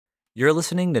You're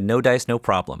listening to No Dice, No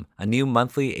Problem, a new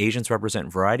monthly Asians Represent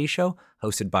variety show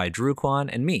hosted by Drew Kwan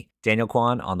and me, Daniel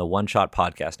Kwan, on the One Shot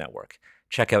Podcast Network.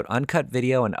 Check out uncut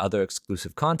video and other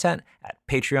exclusive content at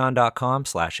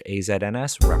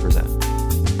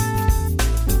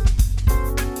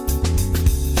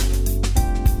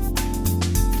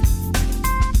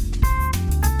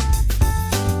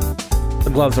The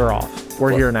gloves are off.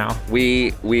 We're here now.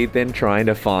 We've been trying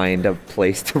to find a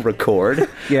place to record.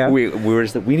 Yeah. We were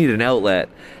just we need an outlet,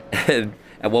 and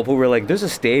at one point we were like, "There's a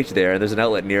stage there, and there's an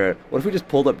outlet near it. What if we just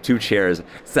pulled up 2 chairs,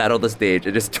 sat on the stage,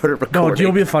 and just started recording?" No, do you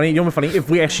know what'd be funny? You know what'd be funny? If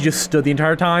we actually just stood the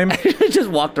entire time. Just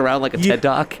walked around like a TED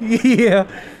Talk. Yeah.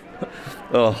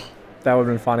 Oh, That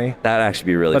would've been funny. that'd actually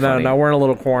be really But funny. no, we're in a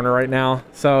little corner right now.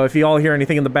 So if you all hear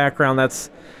anything in the background,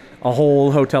 that's a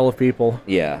whole hotel of people.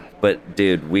 Yeah, but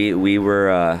dude, we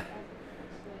were.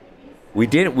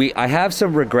 I have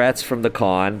some regrets from the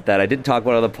con that I didn't talk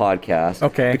about on the podcast.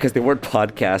 Okay. Because they weren't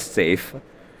podcast safe.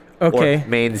 Okay. Or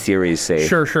main series safe.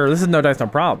 Sure. This is No Dice, No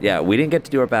Problem. Yeah, we didn't get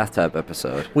to do our bathtub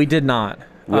episode. We did not.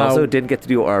 We also didn't get to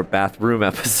do our bathroom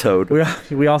episode.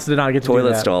 We also did not get to do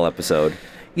Toilet that. stall episode.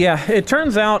 Yeah, it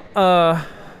turns out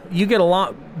you get a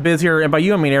lot busier, and by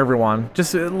you I mean everyone.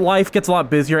 Just life gets a lot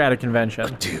busier at a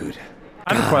convention. Dude.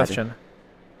 I have a question.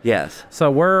 Yes.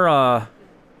 So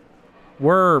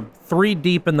we're 3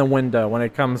 deep in the window when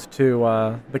it comes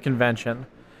to the convention.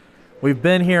 We've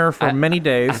been here for many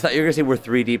days. I thought you were going to say we're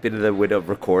 3 deep into the window of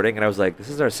recording, and I was like, this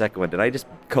is our second one. Did I just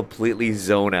completely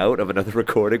zone out of another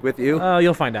recording with you?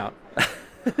 You'll find out.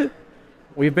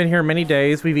 We've been here many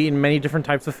days. We've eaten many different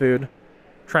types of food.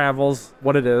 Travels,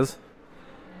 what it is.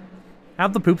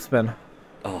 How'd the poops been?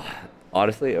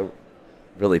 Honestly,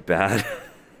 really bad.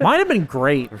 Mine have been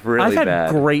great. Really I've had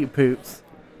bad. great poops.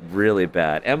 Really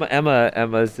bad.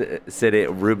 Emma's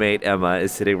sitting, roommate Emma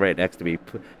is sitting right next to me.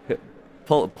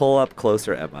 Pull up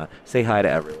closer, Emma. Say hi to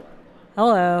everyone.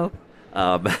 Hello.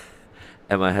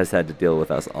 Emma has had to deal with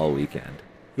us all weekend.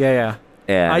 Yeah.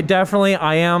 And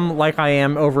I am like I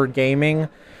am over gaming,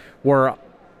 where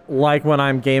like when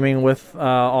I'm gaming with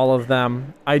all of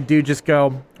them, I do just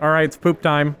go, all right, it's poop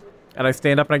time, and I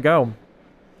stand up and I go.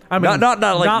 I mean, not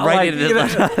like right into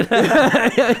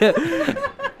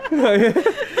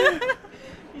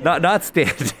not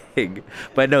standing,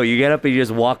 but no, you get up and you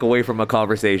just walk away from a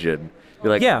conversation.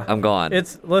 You're like, yeah, I'm gone.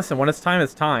 Listen, when it's time,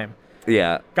 it's time.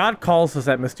 Yeah. God calls us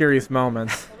at mysterious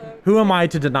moments. Who am I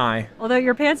to deny? Although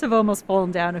your pants have almost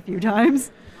fallen down a few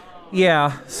times.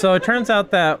 Yeah, so it turns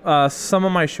out that some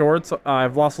of my shorts,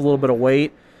 I've lost a little bit of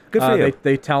weight. Good for you.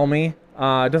 They tell me.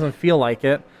 It doesn't feel like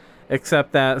it,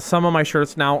 except that some of my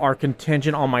shirts now are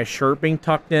contingent on my shirt being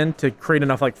tucked in to create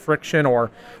enough like friction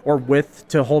or width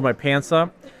to hold my pants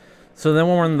up. So then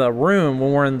when we're in the room,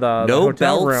 when we're in the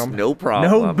hotel belts, room, no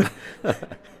problem.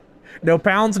 no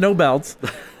pounds, no belts.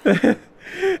 Yeah,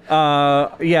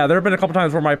 there have been a couple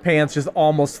times where my pants just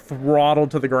almost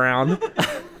throttled to the ground.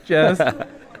 Just.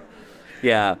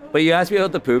 Yeah, but you asked me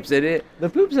about the poops. The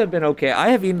poops have been okay. I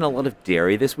have eaten a lot of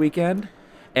dairy this weekend.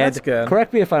 And That's good.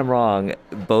 Correct me if I'm wrong,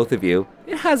 both of you.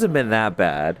 It hasn't been that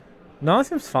bad. No, it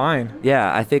seems fine.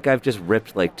 Yeah, I think I've just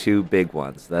ripped like 2 big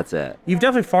ones. That's it. You've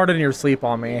definitely farted in your sleep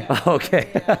on me. Okay.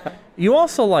 You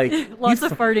also like Lots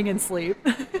of farting and sleep.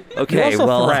 Okay, you also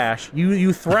well. thrash.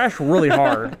 You thrash really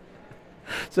hard.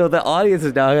 So the audience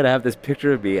is now going to have this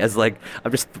picture of me as like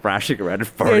I'm just thrashing around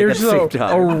and Yeah, farting you're at the just same a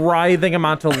time. writhing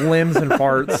amount of limbs and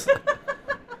farts.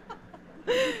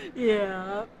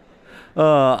 Yeah.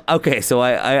 Okay, so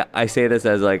I say this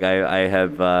as like I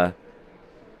have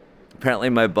apparently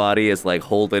my body is like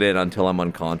hold it in until I'm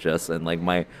unconscious, and like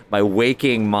my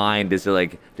waking mind is to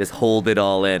like just hold it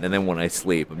all in, and then when I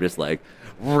sleep I'm just like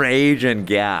rage and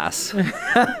gas.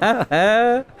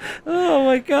 Oh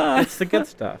my god. It's the good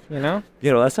stuff, you know?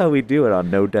 You know, that's how we do it on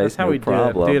No Dice, That's how No we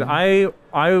Problem. do it. Dude,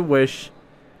 I wish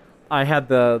I had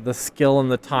the skill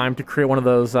and the time to create one of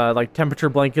those like temperature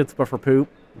blankets but for poop.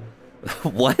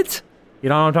 What? You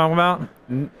know what I'm talking about?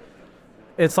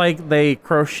 It's like they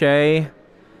crochet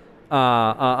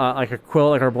like a quilt,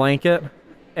 like a blanket,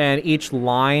 and each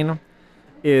line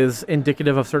is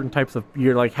indicative of certain types of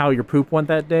how your poop went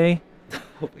that day.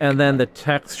 And then the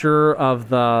texture of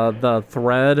the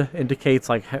thread indicates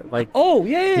like Oh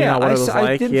yeah. You know what it was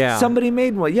like? Yeah. Somebody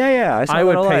made one. Yeah. I saw I it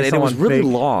would online, pay and it was someone really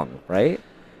big. long, right?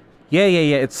 yeah.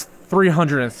 It's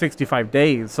 365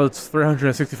 days, so it's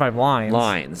 365 lines.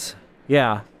 Lines.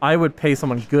 Yeah, I would pay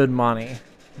someone good money,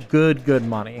 good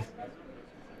money,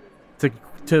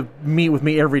 to meet with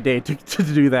me every day to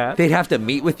do that. They'd have to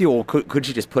meet with you, or could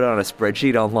you just put it on a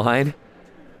spreadsheet online?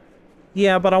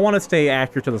 Yeah, but I want to stay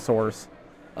accurate to the source.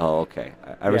 Oh, okay.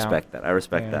 I Yeah. respect that. I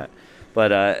respect Yeah. that.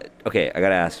 But okay, I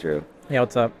gotta ask Drew. Yeah,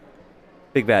 what's up?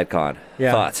 Big Bad Con.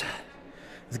 Yeah. Thoughts?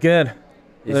 It's good.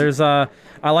 Is There's I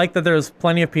like that there's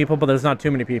plenty of people, but there's not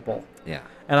too many people. Yeah.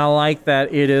 And I like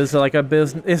that it is like a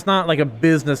business. It's not like a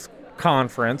business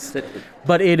conference,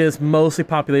 but it is mostly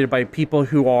populated by people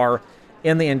who are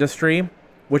in the industry,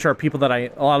 which are people that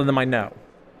a lot of them I know.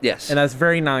 Yes. And that's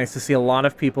very nice to see a lot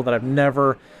of people that I've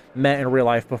never met in real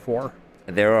life before.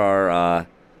 There are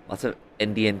lots of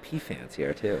NDNP fans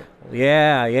here too.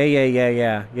 Yeah.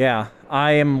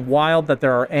 I am wild that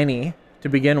there are any to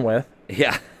begin with.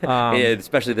 Yeah. Yeah,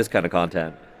 especially this kind of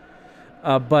content.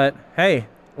 But hey,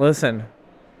 listen,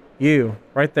 you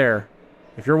right there.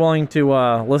 If you're willing to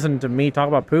listen to me talk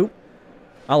about poop,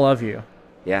 I love you.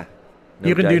 Yeah.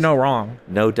 You can do dice. no wrong.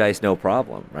 No dice, no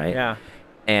problem, right? Yeah.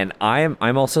 And I'm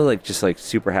also like just like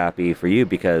super happy for you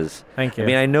because Thank you. I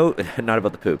mean, I know not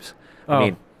about the poops. Oh, I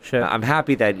mean, shit. I'm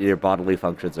happy that your bodily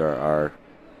functions are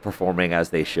performing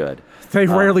as they should. They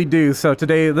rarely do. So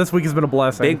this week has been a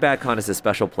blessing. Big Bad Con is a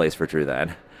special place for Drew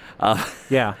then.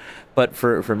 Yeah. But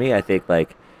for me, I think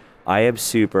like I am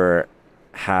super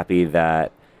happy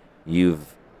that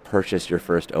you've purchased your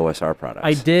first OSR products.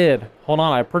 I did. Hold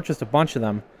on. I purchased a bunch of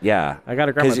them. Yeah. I got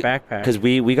to grab my backpack. Because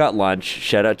we got lunch.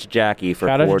 Shout out to Jackie for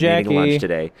Shout out to coordinating Jackie. lunch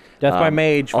today. Death by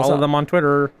Mage. Follow also- them on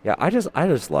Twitter. Yeah, I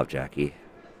just love Jackie.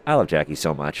 I love Jackie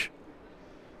so much.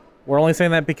 We're only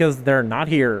saying that because they're not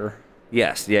here.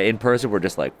 Yes, yeah. In person, we're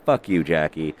just like, fuck you,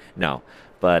 Jackie. No,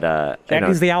 but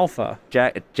Jackie's the alpha.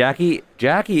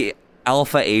 Jackie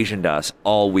alpha Asianed us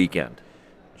all weekend.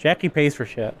 Jackie pays for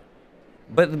shit.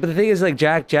 But the thing is, like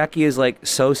Jackie is like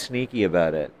so sneaky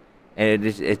about it, and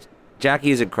it's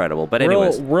Jackie is incredible. But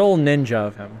anyways, Real ninja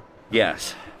of him.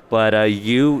 yes. But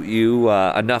you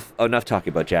enough talking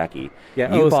about Jackie.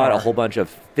 Yeah, you bought a OSR. whole bunch of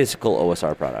physical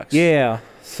OSR products. Yeah.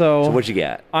 So what'd you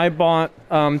get? I bought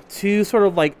two sort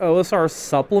of like OSR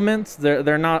supplements.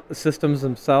 They're not systems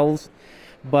themselves,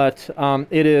 but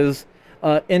it is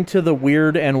Into the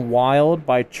Weird and Wild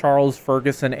by Charles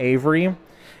Ferguson Avery,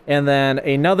 and then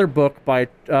another book by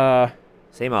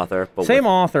Same author, but same with-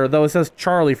 author, though it says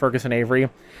Charlie Ferguson Avery,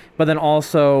 but then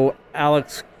also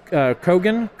Alex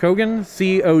Kogan,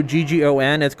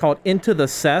 Coggon. It's called Into the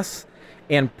Cess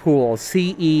and Pool,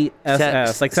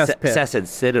 CESS, like cesspit. Cess and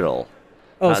Citadel.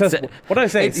 Oh, what did I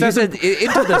say? You said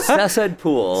into the Cess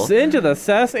pool. Into the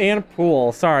Cess and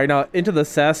Pool. Sorry, no, Into the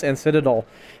Cess and Citadel.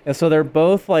 And so they're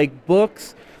both like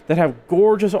books that have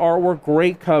gorgeous artwork,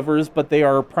 great covers, but they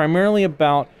are primarily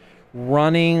about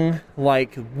running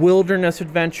like wilderness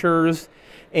adventures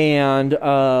and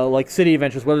like city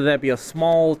adventures, whether that be a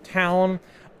small town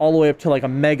all the way up to like a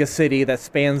mega city that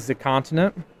spans the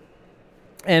continent.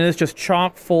 And it's just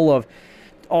chock full of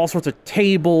all sorts of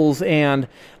tables and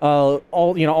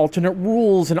alternate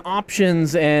rules and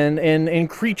options and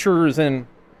creatures and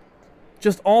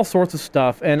just all sorts of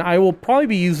stuff. And I will probably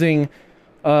be using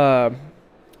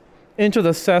Into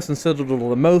the Cess and Citadel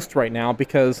the most right now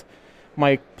because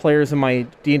my players in my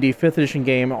D&D 5th edition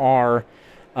game are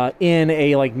in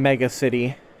a like mega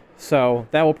city. So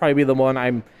that will probably be the one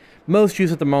I'm most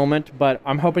use at the moment, but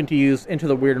I'm hoping to use Into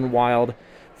the Weird and Wild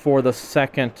for the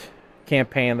second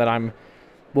campaign that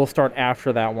we'll start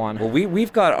after that one. Well,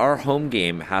 we've got our home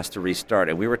game has to restart,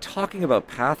 and we were talking about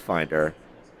Pathfinder,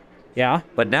 Yeah?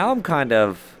 but now I'm kind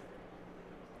of.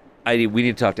 We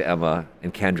need to talk to Emma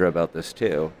and Kendra about this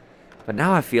too, but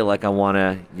now I feel like I want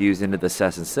to use Into the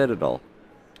Cess and Citadel.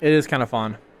 It is kind of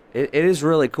fun. It is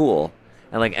really cool,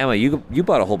 and like Emma, you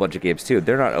bought a whole bunch of games too.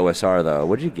 They're not OSR though.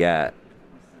 What'd you get?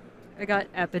 I got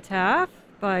Epitaph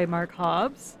by Mark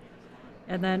Hobbs.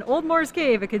 And then Old Moore's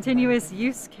Cave, a continuous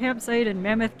use campsite in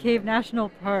Mammoth Cave National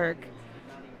Park,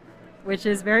 which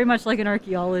is very much like an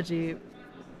archaeology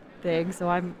thing, so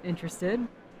I'm interested.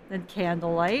 Then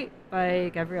Candlelight by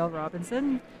Gabrielle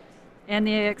Robinson, and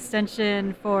the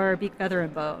extension for Beak, Feather,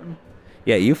 and Bone.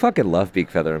 Yeah, you fucking love Beak,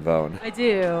 Feather, and Bone. I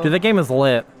do. Dude, that game is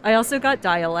lit. I also got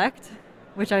Dialect,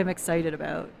 which I'm excited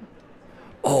about.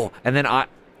 Oh, and then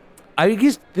I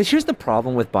guess here's the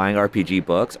problem with buying RPG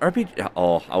books.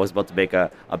 Oh, I was about to make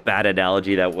a bad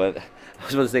analogy I was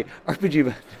about to say RPG.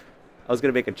 I was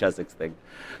going to make a Chessex thing.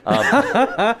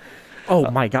 Oh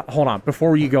my god, hold on.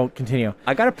 Before you go continue.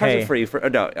 I got a present Hey. for you.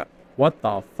 No, What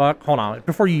the fuck? Hold on.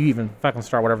 Before you even fucking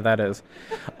start whatever that is.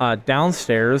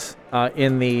 Downstairs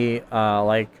in the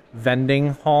like vending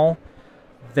hall,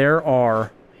 there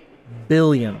are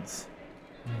billions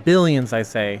I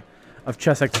say, of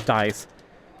Chessex dice.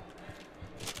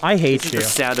 I hate this is you. the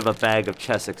sound of a bag of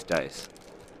Chessex dice.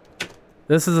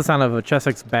 This is the sound of a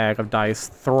Chessex bag of dice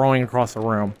throwing across the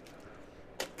room.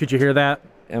 Could you hear that?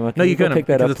 Emma, No, you couldn't pick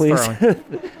that because up, it's please?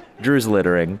 throwing. Drew's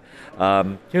littering.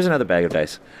 Here's another bag of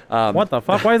dice. What the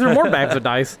fuck? Why is there more bags of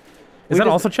dice? Is that just-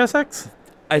 also Chessex?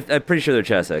 I'm pretty sure they're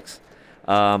Chessex.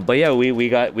 But yeah, we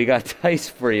got dice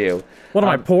for you. What am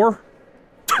I, poor?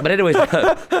 But anyways,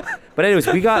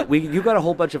 you got a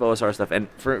whole bunch of OSR stuff, and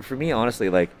for me, honestly,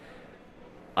 like,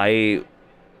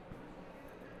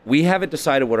 we haven't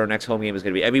decided what our next home game is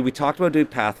going to be. I mean, we talked about doing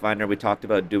Pathfinder. We talked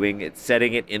about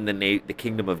setting it in the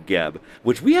Kingdom of Geb,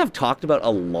 which we have talked about a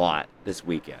lot this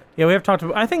weekend. Yeah, we have talked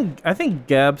about. I think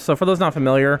Geb. So for those not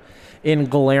familiar, in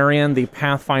Galarian, the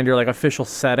Pathfinder like official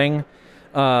setting,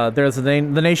 there's the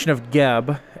nation of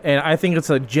Geb, and I think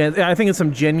it's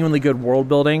some genuinely good world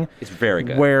building. It's very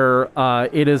good. Where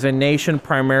it is a nation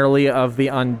primarily of the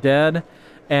undead.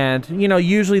 And,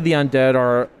 usually the undead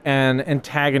are an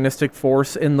antagonistic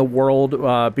force in the world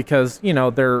because,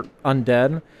 they're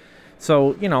undead.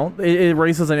 So, it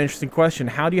raises an interesting question.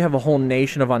 How do you have a whole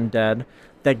nation of undead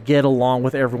that get along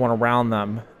with everyone around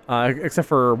them? Except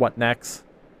for, Nex?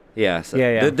 Yeah. So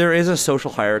Yeah. There is a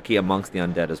social hierarchy amongst the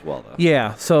undead as well, though.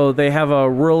 Yeah, so they have a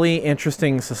really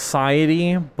interesting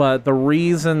society, but the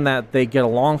reason that they get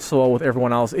along so well with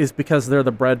everyone else is because they're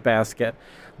the breadbasket.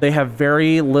 They have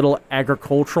very little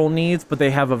agricultural needs, but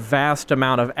they have a vast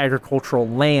amount of agricultural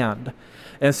land.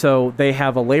 And so they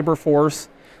have a labor force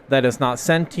that is not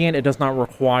sentient. It does not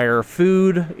require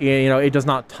food. It does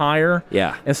not tire.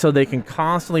 Yeah. And so they can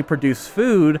constantly produce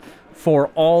food for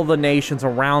all the nations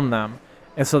around them.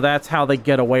 And so that's how they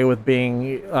get away with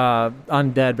being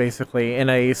undead, basically, in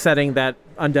a setting that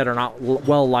undead are not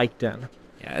well liked in.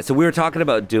 Yeah. So we were talking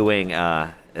about doing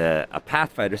a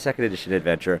Pathfinder 2nd Edition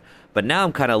adventure, but now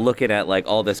I'm kind of looking at like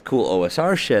all this cool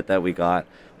OSR shit that we got,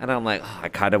 and I'm like, I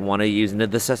kind of want to use into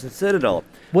the Cessan Citadel.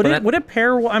 Would it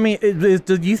pair? I mean,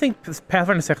 do you think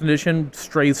Pathfinder 2nd Edition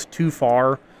strays too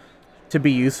far to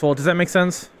be useful? Does that make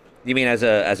sense? You mean as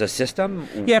a system?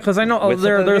 Yeah, because I know With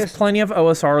there's something plenty of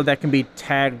OSR that can be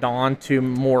tagged on to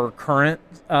more current,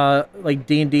 like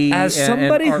D&D. As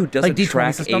somebody who doesn't like D20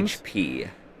 track systems. HP,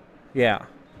 Yeah.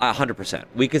 100%.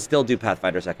 We could still do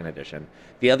Pathfinder 2nd Edition.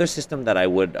 The other system that I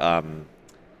would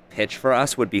pitch for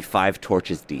us would be 5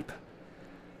 Torches Deep,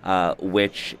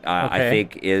 which I Okay.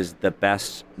 think is the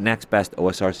next best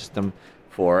OSR system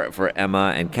for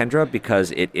Emma and Kendra,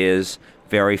 because it is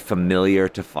very familiar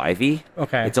to 5e.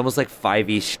 Okay. It's almost like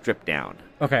 5e stripped down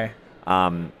Okay.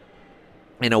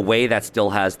 in a way that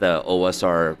still has the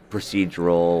OSR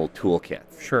procedural toolkit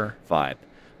Sure. vibe.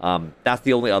 That's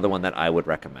the only other one that I would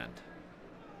recommend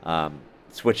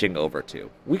switching over to.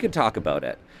 We could talk about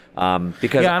it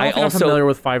because Yeah, I don't think I'm familiar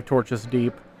with 5 Torches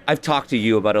Deep. I've talked to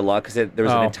you about it a lot because there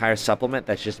was an Oh. entire supplement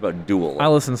that's just about duel. I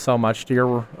listen so much to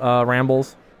your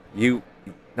rambles. You,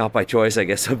 not by choice, I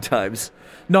guess sometimes.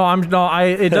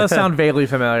 It does sound vaguely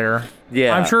familiar.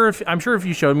 Yeah. I'm sure if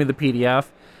you showed me the PDF,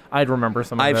 I'd remember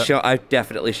some of it. I've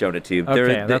definitely shown it to you.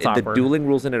 Okay, that's the awkward. dueling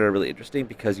rules in it are really interesting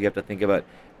because you have to think about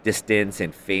distance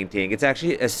and feinting. It's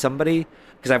actually, as somebody,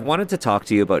 because I've wanted to talk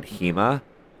to you about HEMA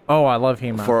Oh, I love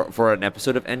HEMA. for an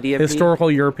episode of NDMP.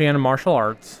 Historical European martial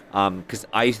arts. Because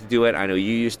I used to do it. I know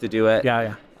you used to do it.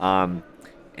 Yeah.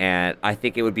 And I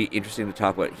think it would be interesting to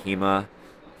talk about HEMA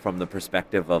from the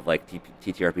perspective of like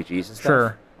TTRPGs and stuff.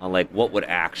 Sure. On like what would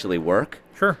actually work.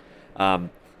 Sure. Not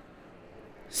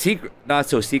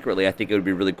so secretly, I think it would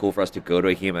be really cool for us to go to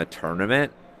a HEMA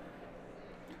tournament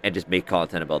and just make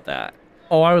content about that.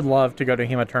 Oh, I would love to go to a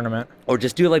HEMA tournament. Or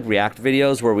just do like React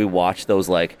videos where we watch those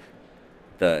like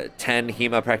the 10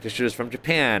 HEMA practitioners from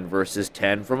Japan versus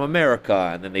 10 from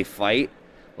America, and then they fight.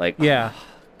 Like, Yeah. oh,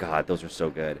 God, those are so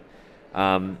good.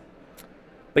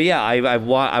 But yeah, I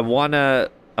want to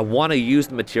use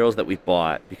the materials that we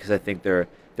bought because I think they're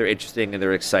interesting and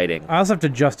they're exciting. I also have to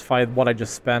justify what I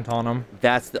just spent on them.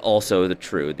 That's also the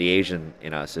true. The Asian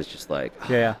in us is just like,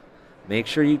 Yeah. make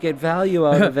sure you get value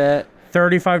out of it.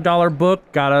 $35 book,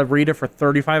 gotta read it for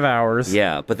 35 hours.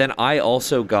 Yeah, but then I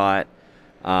also got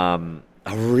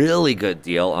a really good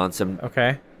deal on some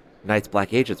Okay. Knights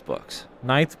Black Agents books.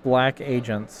 Knights Black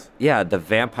Agents. Yeah, the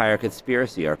Vampire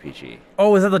Conspiracy RPG.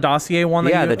 Oh, is that the dossier one?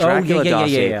 That Yeah, you... the Dracula yeah,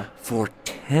 dossier yeah. for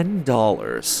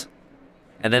 $10.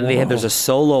 And then there's a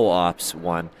solo ops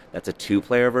one that's a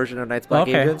 2-player version of Knights Black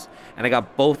Okay. Agents, and I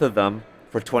got both of them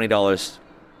for $20.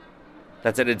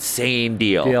 That's an insane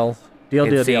deal.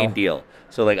 Insane deal.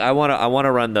 So like I want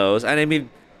to run those, and I mean,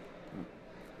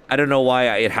 I don't know why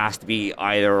it has to be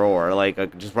either or. Like I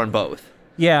can just run both.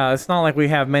 Yeah, it's not like we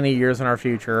have many years in our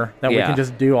future that we Yeah. can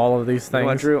just do all of these You know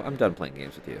what, things. Drew? I'm done playing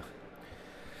games with you.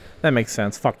 That makes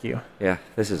sense. Fuck you, Yeah,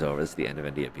 this is over. This is the end of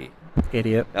NDMP.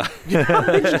 idiot.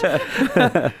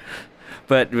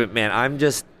 But man,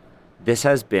 this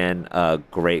has been a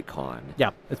great con.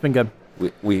 Yeah, it's been good.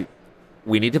 we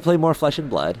need to play more Flesh and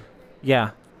Blood.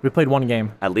 Yeah, we played one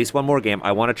game. At least one more game.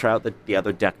 I want to try out the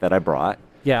other deck that I brought.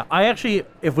 Yeah, I actually,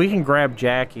 if we can grab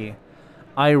Jackie,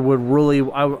 I would really.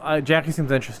 Jackie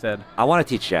seems interested. I want to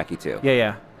teach Jackie too.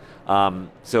 Yeah.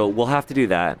 So we'll have to do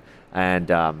that,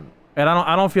 and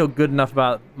I don't feel good enough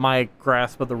about my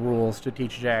grasp of the rules to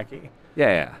teach Jackie.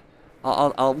 yeah.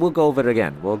 We'll go over it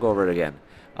again.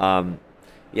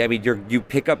 Yeah, I mean, you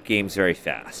pick up games very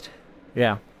fast.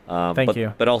 Yeah. Thank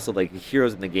you. But also, like, the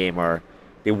heroes in the game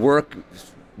they work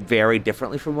very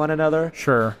differently from one another.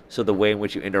 Sure. So the way in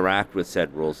which you interact with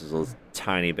said rules is a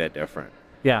tiny bit different.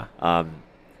 Yeah.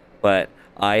 But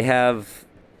I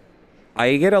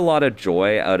get a lot of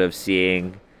joy out of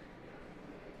seeing,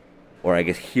 or I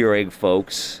guess hearing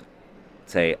folks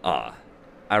say,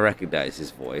 I recognize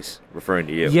his voice, referring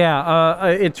to you. Yeah,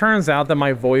 it turns out that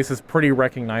my voice is pretty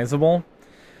recognizable.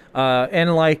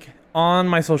 And like on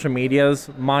my social medias,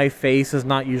 my face is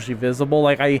not usually visible.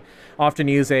 Like I often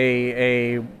use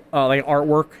a like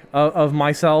artwork of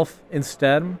myself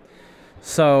instead.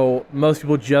 So most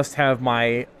people just have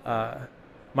my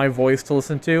my voice to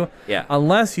listen to. Yeah.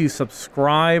 Unless you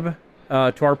subscribe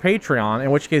to our Patreon,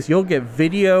 in which case you'll get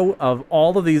video of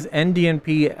all of these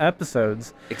NDNP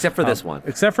episodes. Except for this one.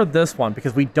 Except for this one,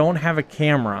 because we don't have a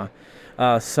camera.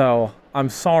 So I'm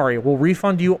sorry. We'll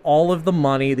refund you all of the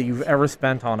money that you've ever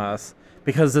spent on us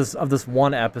because of this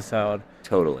one episode.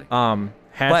 Totally.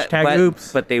 Hashtag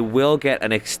oops. But they will get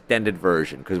an extended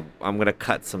version because I'm going to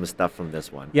cut some stuff from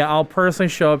this one. Yeah, I'll personally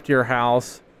show up to your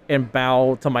house and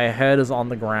bow till my head is on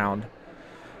the ground.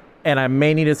 And I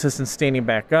may need assistance standing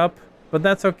back up, but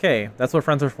that's okay. That's what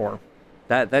friends are for.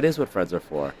 That is what friends are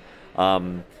for.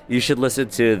 You should listen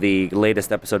to the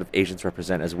latest episode of Asians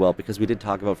Represent as well, because we did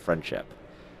talk about friendship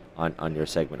on your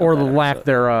segment. Or the lack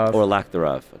thereof. Or lack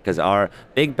thereof. Because our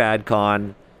big bad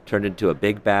con turned into a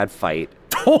big bad fight.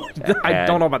 I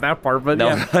don't know about that part, but no,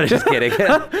 yeah. just kidding.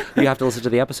 You have to listen to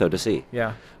the episode to see.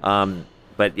 Yeah.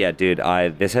 But yeah, dude,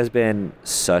 this has been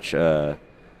such a...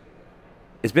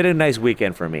 It's been a nice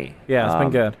weekend for me. Yeah, it's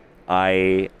been good.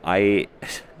 I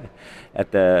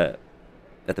at the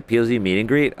POZ meet and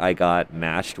greet, I got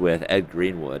matched with Ed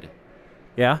Greenwood.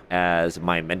 Yeah. As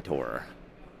my mentor.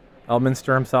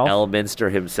 Elminster himself.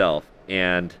 Elminster himself,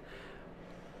 and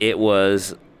it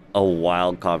was a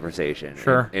wild conversation.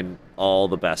 Sure. In all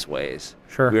the best ways.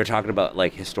 Sure. We were talking about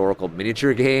like historical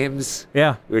miniature games.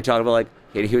 Yeah. We were talking about like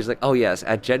he was like, oh yes,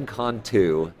 at Gen Con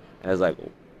 2, and I was like,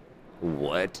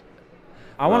 what?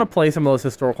 I want to play some of those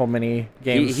historical mini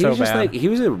games so just bad. like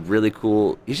he's just a really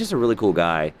cool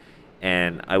guy,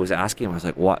 and I was asking him, I was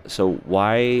like, what? So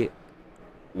what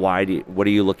are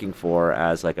you looking for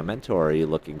as like a mentor? Are you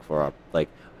looking for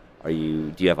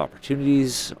do you have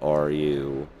opportunities, or are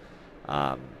you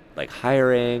like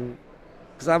hiring?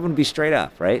 Because I'm gonna be straight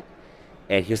up, right?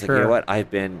 And he was like, you know what?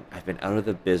 I've been out of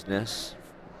the business,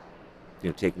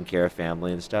 taking care of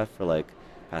family and stuff for like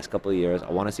past couple of years.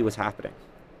 I want to see what's happening.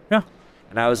 Yeah.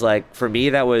 And I was like, for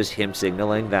me, that was him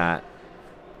signaling that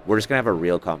we're just going to have a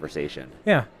real conversation.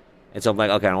 Yeah. And so I'm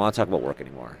like, okay, I don't want to talk about work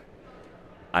anymore.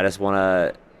 I just want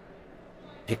to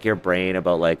pick your brain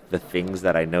about like the things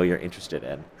that I know you're interested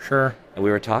in. Sure. And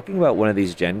we were talking about one of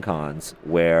these Gen Cons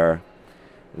where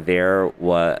there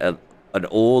was an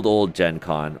old Gen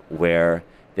Con where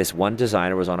this one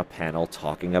designer was on a panel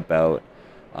talking about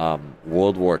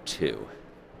World War II.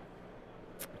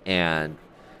 And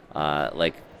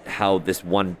like how this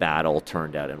one battle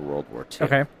turned out in World War II.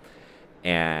 Okay.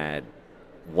 And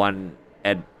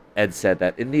Ed said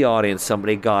that in the audience,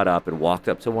 somebody got up and walked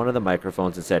up to one of the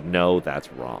microphones and said, no,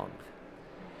 that's wrong.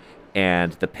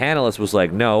 And the panelist was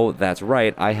like, no, that's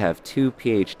right. I have 2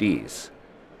 PhDs.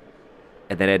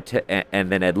 And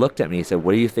then Ed looked at me and he said,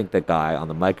 what do you think the guy on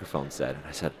the microphone said? And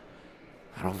I said,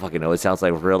 I don't fucking know. It sounds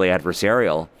like really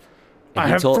adversarial. And I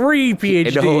have 3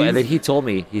 PhDs. And then he told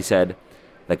me, he said,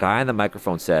 the guy on the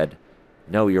microphone said,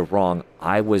 no, you're wrong.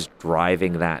 I was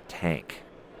driving that tank.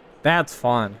 That's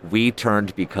fun. We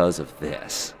turned because of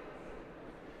this.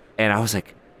 And I was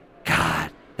like,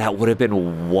 God, that would have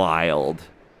been wild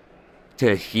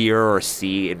to hear or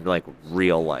see in like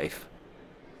real life.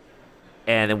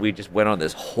 And then we just went on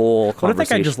this whole conversation. What if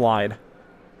that guy just lied?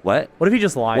 What? What if he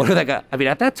just lied? What if that guy? I mean,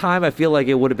 at that time, I feel like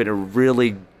it would have been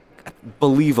really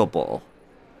believable.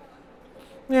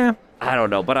 Yeah. I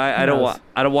don't know, but I don't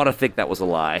want to think that was a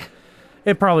lie.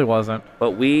 It probably wasn't.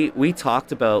 But we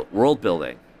talked about world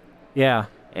building. Yeah.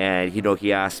 And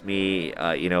he asked me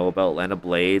about Land of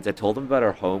Blades. I told him about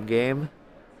our home game.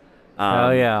 Oh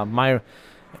yeah,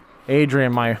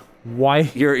 Adrian, my Why?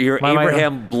 You're my-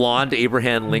 Abraham blonde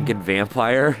Abraham Lincoln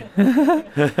vampire.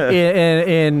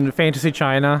 in fantasy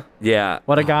China. Yeah.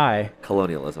 What a guy.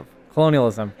 Colonialism.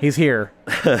 Colonialism. He's here.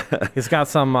 He's got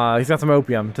some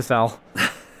opium to sell.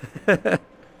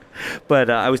 But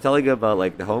I was telling him about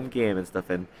like the home game and stuff,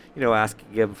 and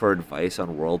asking him for advice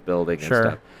on world building and Sure.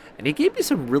 stuff. And he gave me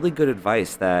some really good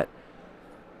advice that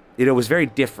was very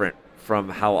different from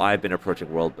how I've been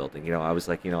approaching world building. I was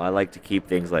like, I like to keep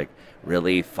things like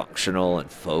really functional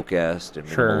and focused and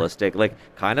Sure. minimalistic, like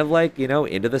kind of like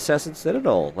into the Sesson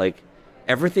Citadel. Like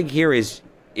everything here is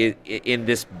in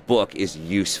this book is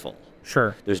useful.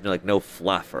 Sure. There's no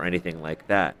fluff or anything like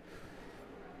that.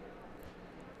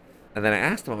 And then I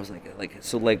asked him, I was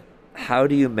like, how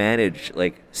do you manage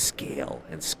like scale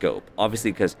and scope?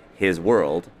 Obviously, because his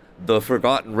world, the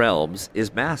Forgotten Realms,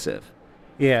 is massive.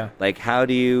 Yeah. Like, how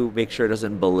do you make sure it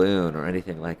doesn't balloon or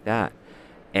anything like that?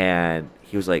 And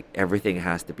he was like, everything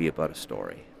has to be about a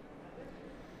story.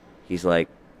 He's like,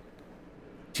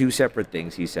 two separate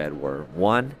things he said were,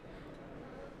 one,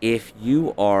 if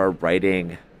you are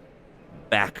writing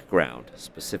background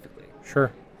specifically,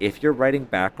 Sure. if you're writing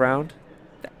background,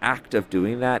 the act of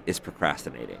doing that is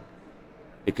procrastinating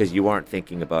because you aren't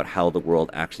thinking about how the world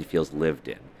actually feels lived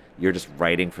in. You're just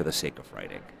writing for the sake of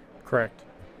writing. Correct.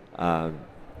 Um,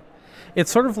 It's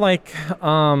sort of like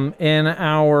in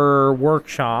our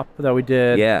workshop that we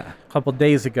did yeah. a couple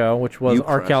days ago, which was You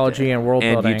crushed archaeology it. and world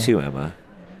building. And you too, Emma.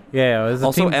 Yeah, it was a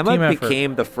Also, team Emma effort.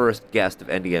 became the first guest of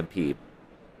NDMP.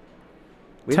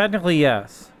 Technically,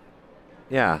 yes.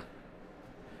 Yeah.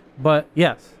 But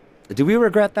yes. Do we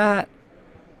regret that?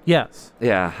 Yes.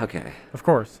 Yeah, okay. Of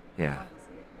course. Yeah.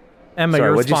 Emma, Sorry,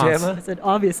 your what'd you say, response. Emma? I said,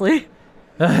 obviously.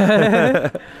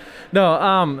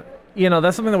 No,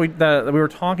 that's something that we were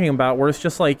talking about, where it's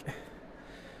just like,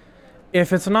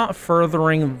 if it's not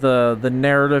furthering the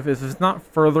narrative, if it's not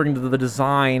furthering the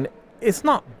design, it's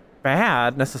not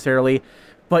bad necessarily,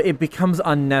 but it becomes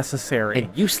unnecessary.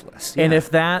 And useless. And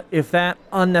yeah. if that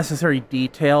unnecessary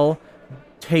detail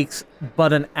takes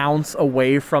but an ounce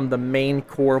away from the main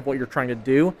core of what you're trying to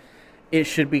do, it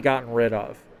should be gotten rid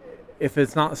of. If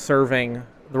it's not serving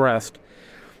the rest.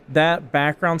 That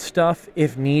background stuff,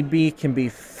 if need be, can be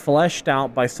fleshed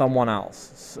out by someone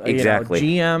else. Exactly.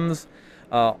 GMs,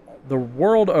 the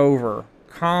world over,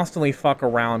 constantly fuck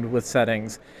around with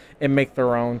settings and make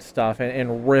their own stuff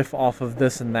and riff off of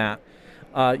this and that.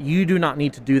 You do not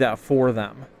need to do that for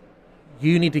them.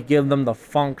 You need to give them the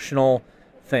functional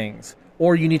things,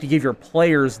 or you need to give your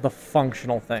players the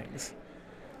functional things.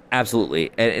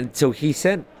 Absolutely. And so he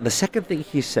said, the second thing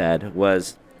he said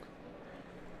was,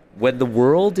 when the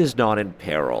world is not in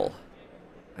peril,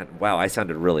 and wow, I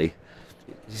sounded really,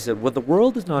 he said, when the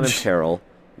world is not in peril,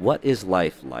 what is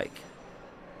life like?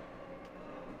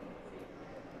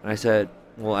 And I said,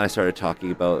 well, I started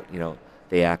talking about,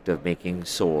 the act of making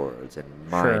swords and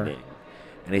mining. Sure.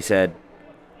 And he said,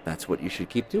 that's what you should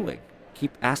keep doing.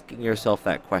 Keep asking yourself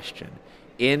that question.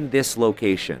 In this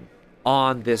location,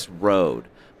 on this road,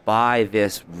 by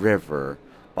this river,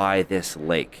 by this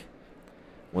lake,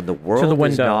 when the world is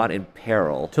window. not in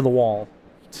peril, To the wall.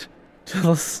 To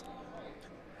the...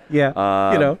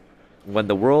 Yeah, when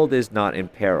the world is not in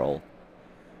peril,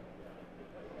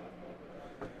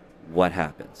 what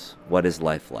happens? What is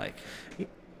life like?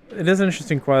 It is an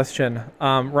interesting question.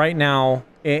 Right now,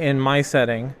 in my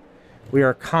setting, we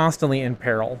are constantly in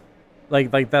peril.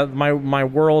 Like that. My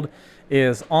world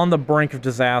is on the brink of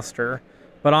disaster,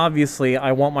 but obviously,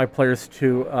 I want my players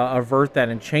to avert that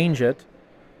and change it.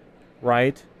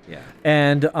 Right? Yeah.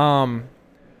 And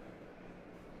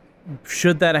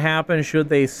should that happen, should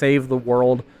they save the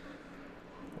world,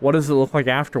 what does it look like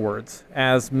afterwards?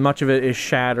 As much of it is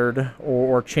shattered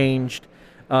or changed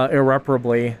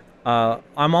irreparably,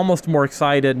 I'm almost more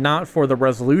excited not for the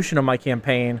resolution of my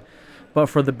campaign, but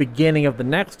for the beginning of the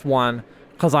next one,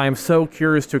 because I am so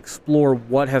curious to explore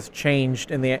what has changed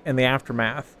in the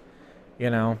aftermath.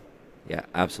 Yeah,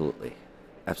 absolutely.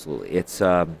 It's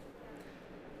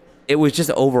it was just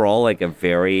overall like a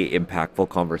very impactful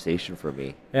conversation for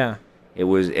me. Yeah. It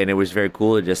was very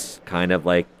cool to just kind of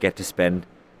like get to spend.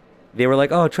 They were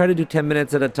like, "Oh, try to do 10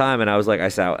 minutes at a time," and I was like, I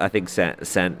think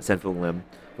Sentinel Lim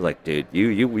was like, "Dude,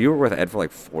 you were with Ed for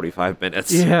like 45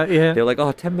 minutes." Yeah. They were like,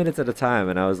 "Oh, 10 minutes at a time,"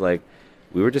 and I was like,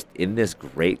 we were just in this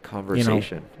great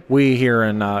conversation. We here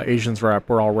in Asians Rep,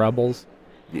 we're all rebels.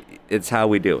 It's how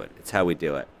we do it.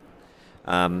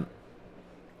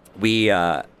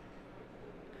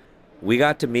 We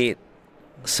got to meet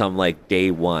some like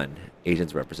day one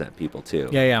Asians Represent people too.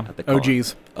 Yeah. At the con.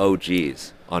 OGs.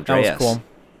 OGs. Andreas. That was cool.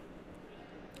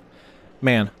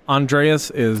 Man,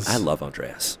 Andreas is I love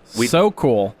Andreas. so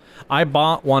cool. I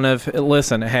bought one of.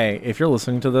 Listen, hey, if you're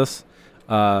listening to this,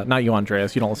 not you,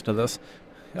 Andreas, you don't listen to this,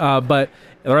 but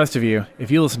the rest of you,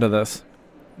 if you listen to this,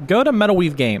 go to Metal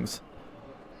Weave Games.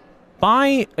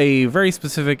 Buy a very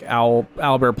specific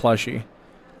owlbear plushie.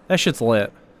 That shit's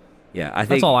lit. Yeah, I think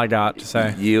That's all I got to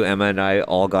say. You, Emma, and I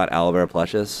all got owlbear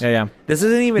plushes. Yeah. This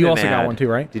isn't even You an also got ad. one too,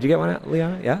 right? Did you get one,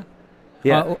 Liana? Yeah.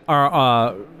 Yeah.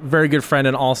 Our very good friend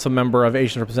and also member of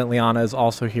Asians Represent Liana is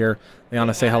also here.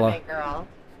 Liana, say hello. Anime girl.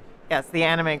 Yes, the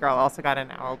anime girl also got an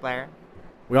owlbear.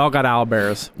 We all got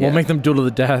owlbears. Yeah. We'll make them duel to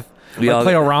the death. We Like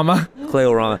all- Cleorama.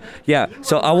 Cleorama. Yeah.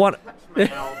 So I want.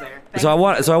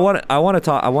 I want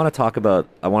to talk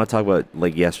about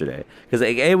like yesterday because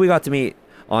we got to meet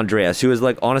Andreas, who has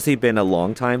like honestly been a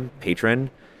longtime patron,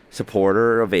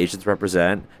 supporter of Asians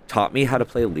Represent. Taught me how to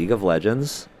play League of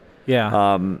Legends.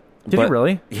 Yeah. Did he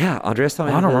really? Yeah, Andreas taught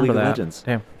me I how to don't play League remember of that. Legends.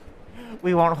 Damn.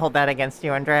 We won't hold that against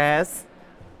you, Andreas.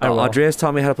 I will. Andreas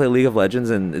taught me how to play League of Legends,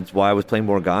 and it's why I was playing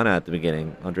Morgana at the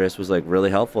beginning. Andreas was like really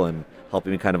helpful in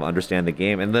helping me kind of understand the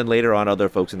game, and then later on, other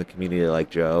folks in the community like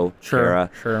Joe, Kara,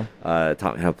 Sure.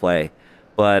 taught me how to play.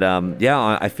 But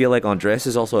yeah, I feel like Andreas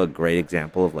is also a great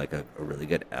example of like a really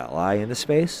good ally in the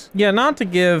space. Yeah, not to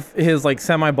give his like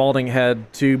semi-balding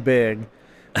head too big,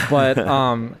 but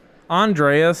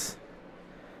Andreas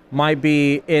might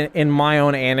be in my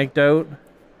own anecdote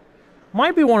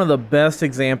might be one of the best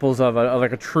examples of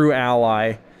like a true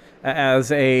ally as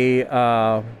a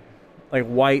like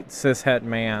white cishet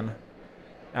man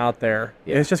out there.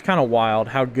 Yeah. It's just kind of wild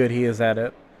how good he is at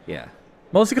it. Yeah,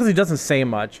 Mostly because he doesn't say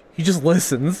much. He just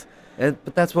listens.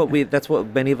 but that's what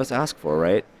many of us ask for,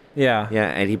 right? Yeah. Yeah,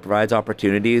 and he provides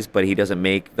opportunities, but he doesn't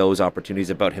make those opportunities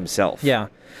about himself. Yeah,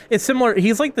 it's similar.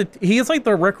 He's like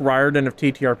the Rick Riordan of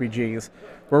TTRPGs.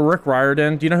 Where Rick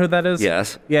Riordan, do you know who that is?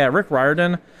 Yes. Yeah, Rick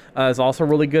Riordan is also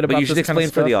really good about But you should this kind of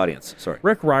explain for the stuff. audience. Sorry.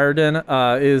 Rick Riordan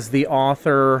is the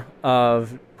author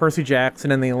of Percy Jackson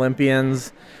and the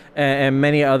Olympians and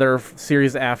many other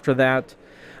series after that.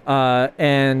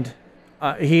 And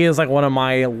he is like one of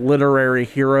my literary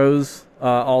heroes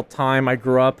all time. I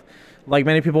grew up, like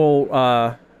many people,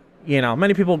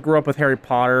 many people grew up with Harry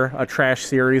Potter, a trash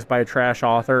series by a trash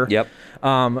author. Yep.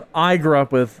 I grew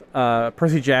up with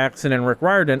Percy Jackson and Rick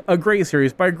Riordan, a great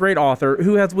series by a great author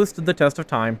who has withstood the test of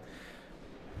time.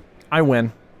 I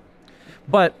win.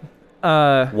 But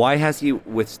Why has he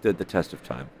withstood the test of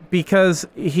time? because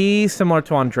he, similar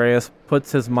to Andreas,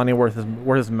 puts his money where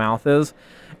his mouth is,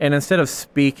 and instead of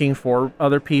speaking for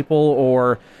other people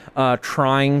or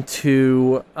trying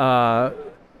to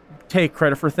take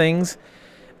credit for things,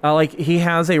 like he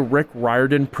has a Rick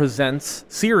Riordan Presents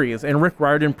series, and Rick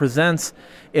Riordan Presents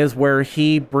is where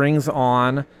he brings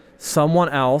on someone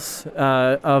else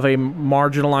of a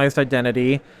marginalized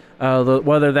identity,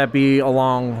 whether that be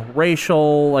along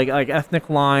racial, like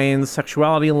ethnic lines,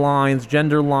 sexuality lines,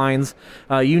 gender lines,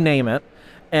 you name it,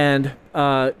 and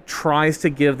tries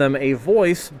to give them a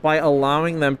voice by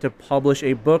allowing them to publish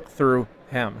a book through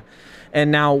him. And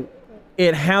now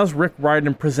it has Rick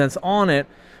Riordan Presents on it,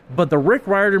 but the Rick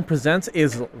Riordan Presents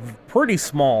is pretty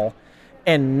small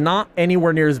and not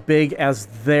anywhere near as big as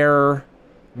their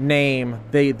name,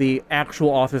 the actual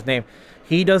author's name.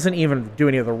 He doesn't even do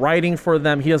any of the writing for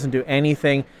them. He doesn't do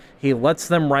anything. He lets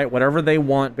them write whatever they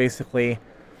want, basically.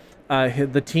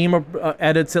 The team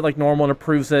edits it like normal and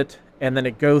approves it, and then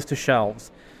it goes to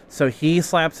shelves. So he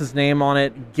slaps his name on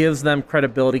it, gives them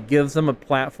credibility, gives them a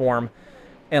platform,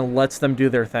 and lets them do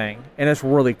their thing. And it's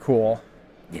really cool.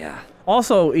 Yeah.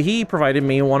 Also, he provided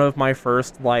me one of my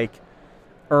first, like,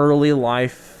 early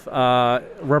life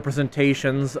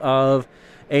representations of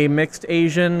a mixed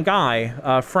Asian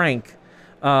guy, Frank,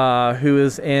 who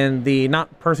is in the,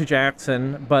 not Percy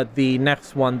Jackson, but the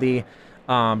next one, the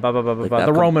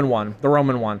Roman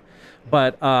one.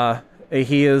 But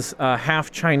he is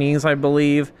half Chinese, I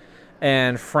believe,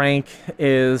 and Frank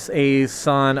is a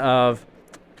son of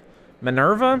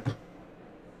Minerva.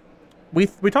 We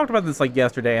talked about this like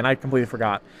yesterday, and I completely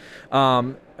forgot.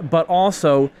 But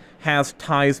also has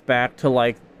ties back to,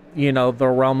 like, you know, the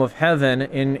realm of heaven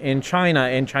in China,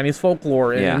 in Chinese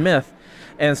folklore and myth.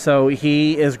 And so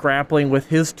he is grappling with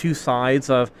his two sides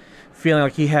of feeling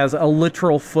like he has a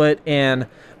literal foot in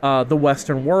the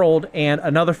Western world and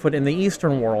another foot in the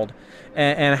Eastern world,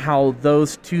 and how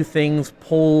those two things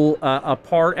pull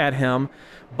apart at him,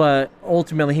 but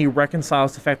ultimately he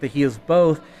reconciles the fact that he is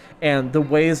both, and the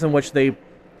ways in which they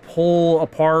pull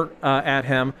apart at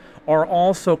him are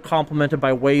also complemented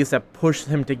by ways that push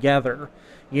him together,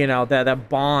 you know, that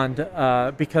bond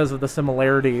because of the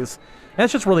similarities. And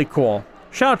it's just really cool.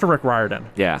 Shout out to Rick Riordan.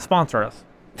 Yeah. Sponsor us.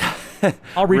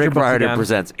 I'll read your Rick books Riordan again.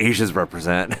 presents Asians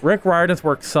Represent. Rick Riordan's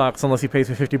work sucks unless he pays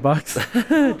me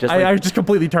 $50. Just I like, just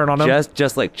completely turn on him.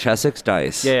 just like Chessex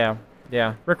dice. Yeah.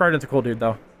 Rick Riordan's a cool dude,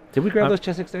 though. Did we grab those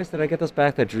Chessex dice? Did I get those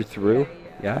back that drew through?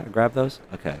 Yeah, I grabbed those.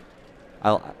 Okay.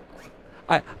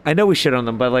 I know we shit on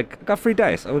them, but like I got free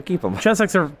dice. I would keep them.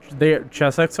 Chessex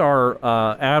are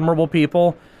admirable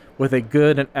people with a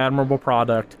good and admirable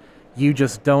product. You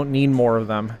just don't need more of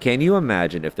them. Can you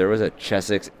imagine if there was a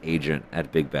Chessex agent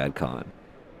at Big Bad Con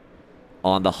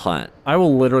on the hunt? I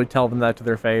will literally tell them that to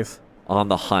their face. On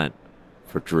the hunt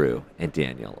for Drew and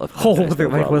Daniel. Of Oh, Hunt Dice No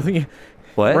like, Problem.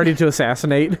 What? ready to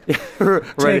assassinate.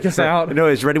 Take us out. No,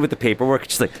 he's ready with the paperwork.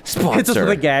 Just like sponsor. Hits us with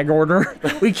a gag order.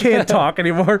 We can't talk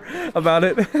anymore about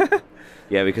it.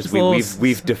 Yeah, because Just a little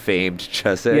we've defamed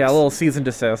Chessex. Yeah, a little cease and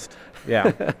desist.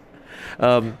 Yeah.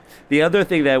 The other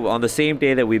thing that on the same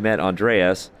day that we met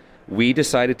Andreas, we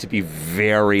decided to be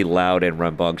very loud and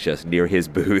rambunctious near his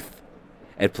booth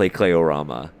and play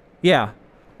Clayorama. Yeah.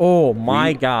 Oh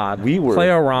my God.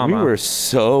 Clayorama. We were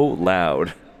so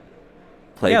loud.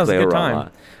 Play Yeah, it was a good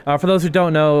Clayorama. time. For those who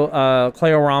don't know,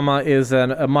 Clayorama is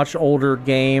a much older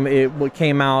game. It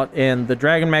came out in the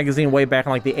Dragon magazine way back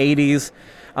in like the 80s.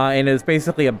 And it's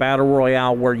basically a battle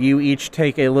royale where you each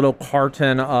take a little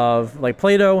carton of like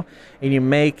Play-Doh and you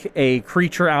make a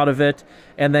creature out of it,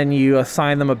 and then you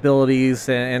assign them abilities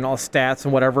and all stats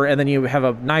and whatever, and then you have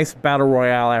a nice battle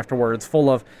royale afterwards full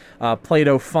of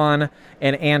Play-Doh fun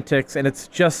and antics, and it's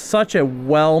just such a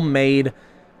well-made,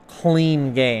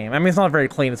 clean game. I mean, it's not very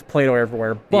clean. It's Play-Doh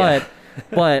everywhere, but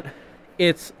but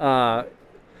it's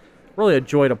really a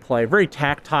joy to play. Very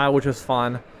tactile, which is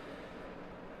fun.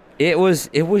 It was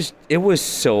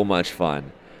so much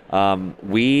fun.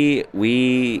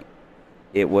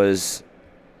 It was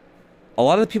a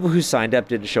lot of the people who signed up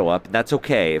didn't show up, and that's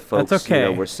okay. If folks That's okay.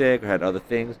 were sick or had other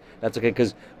things, that's okay,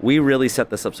 because we really set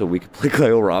this up so we could play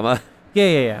Clayorama.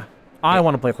 Yeah. I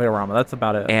want to play Clayorama. That's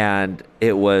about it. And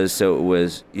it was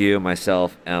you,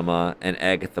 myself, Emma, and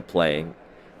Agatha playing,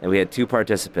 and we had 2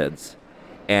 participants,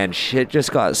 and shit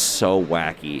just got so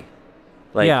wacky.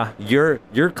 Like, Yeah. you're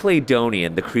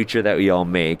Claydonian, the creature that we all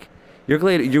make.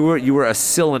 You were a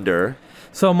cylinder.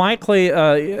 So my clay,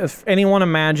 if anyone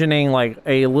imagining like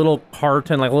a little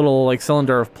carton, like a little like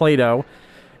cylinder of Play-Doh,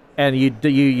 and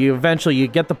you eventually you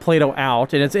get the Play-Doh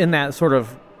out, and it's in that sort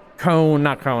of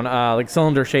like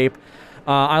cylinder shape.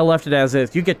 I left it as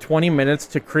is. You get 20 minutes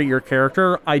to create your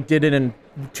character. I did it in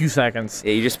 2 seconds.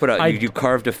 Yeah, you just put you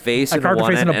carved a face. I carved a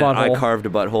face end, and a butthole. I carved a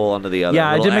butthole onto the other. Yeah,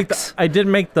 I did X.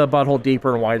 make the butthole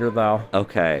deeper and wider though.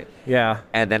 Okay. Yeah.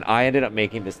 And then I ended up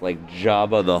making this like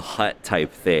Jabba the Hutt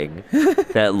type thing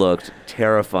that looked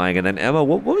terrifying. And then Emma,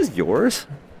 what was yours?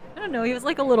 I don't know. He was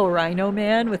like a little rhino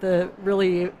man with a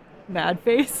really mad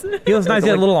face. He was nice. He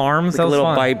had little arms. Like That a was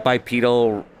little fun.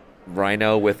 bipedal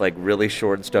rhino with like really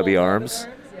short and stubby arms.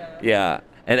 Yeah.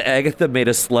 And Agatha made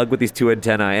a slug with these 2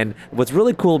 antennae. And what's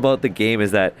really cool about the game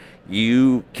is that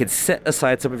you can set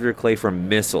aside some of your clay for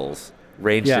missiles,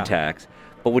 ranged Yeah. attacks.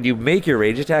 But when you make your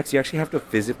ranged attacks, you actually have to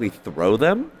physically throw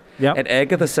them. Yep. And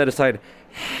Agatha set aside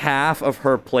half of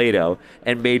her Play-Doh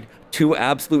and made 2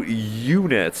 absolute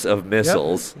units of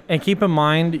missiles. And keep in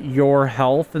mind, your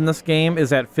health in this game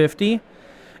is at 50,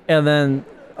 and then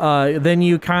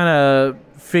you kind of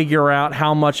figure out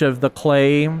how much of the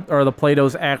clay or the Play-Doh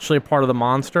is actually part of the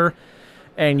monster,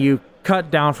 and you cut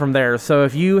down from there. So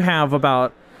if you have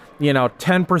about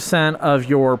 10% of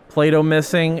your Play-Doh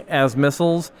missing as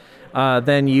missiles,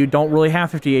 then you don't really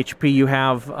have 50 HP. You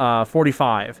have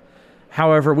 45.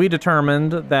 However, we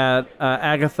determined that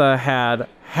Agatha had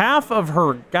half of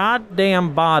her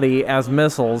goddamn body as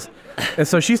missiles, and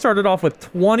so she started off with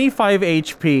 25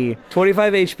 HP,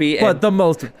 25 HP. but the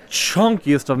most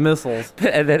chunkiest of missiles.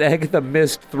 And then Agatha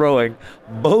missed throwing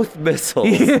both missiles.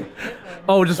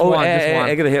 Oh, just one.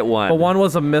 Agatha hit one. But one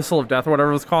was a missile of death, or whatever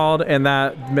it was called, and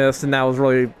that missed, and that was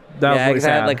really Agatha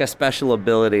sad. had like a special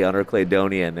ability on her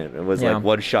Claydonian, and it was like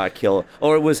 1-shot kill.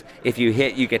 Or it was, if you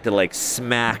hit, you get to like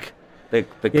smack the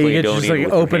Claydonian you get to just like with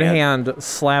your open hand,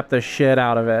 slap the shit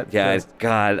out of it. Yeah,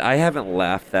 God, I haven't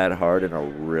laughed that hard in a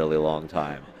really long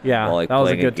time. Yeah, while, like, that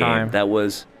was a playing good game. time. That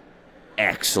was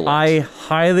excellent. I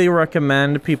highly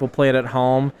recommend people play it at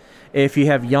home. If you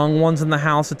have young ones in the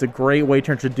house, it's a great way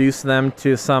to introduce them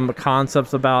to some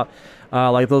concepts about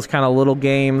like those kind of little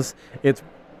games. It's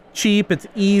cheap, it's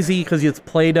easy because it's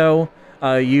Play-Doh.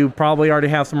 You probably already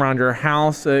have some around your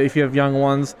house if you have young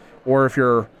ones, or if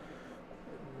you're,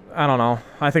 I don't know.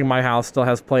 I think my house still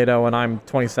has Play-Doh and I'm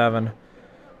 27.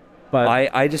 But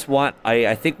I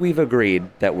think we've agreed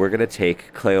that we're going to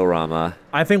take Clayorama,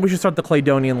 I think we should start the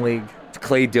Claydonian League.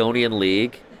 Claydonian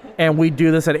League. And we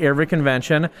do this at every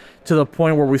convention to the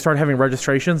point where we start having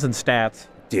registrations and stats.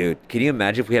 Dude, can you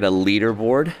imagine if we had a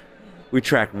leaderboard? We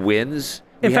track wins.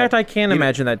 In fact, I can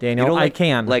imagine that, Daniel. I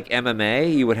can. Like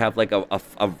MMA, you would have like a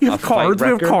You have cards. fight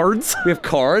We have record. cards. We have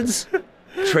cards.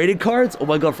 Trading cards. Oh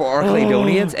my god, for our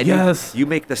Claydonians, and yes. you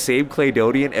make the same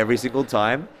Claydonian every single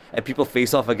time, and people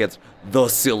face off against the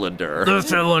Cylinder. The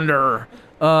Cylinder.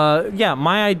 Yeah,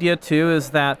 my idea too is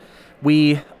that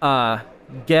we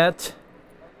get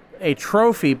a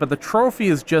trophy, but the trophy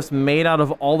is just made out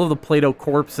of all of the Play-Doh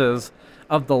corpses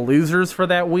of the losers for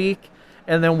that week,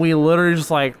 and then we literally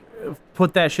just like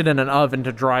put that shit in an oven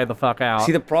to dry the fuck out.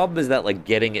 See, the problem is that like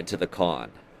getting it to the con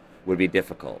would be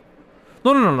difficult.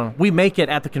 No. We make it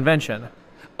at the convention.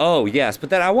 Oh yes,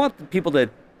 but then I want people to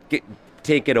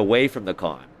take it away from the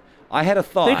con. I had a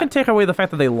thought. They can take away the fact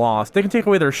that they lost. They can take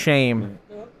away their shame.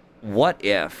 What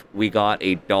if we got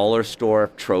a dollar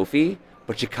store trophy,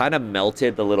 but you kind of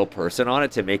melted the little person on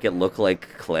it to make it look like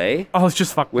clay Oh, it's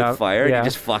just fucked with up. fire? Yeah. And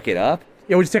you just fuck it up.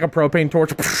 Yeah, we just take a propane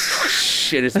torch.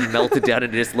 It just melted down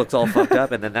and it just looks all fucked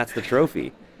up, and then that's the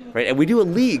trophy, right? And we do a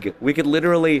league. We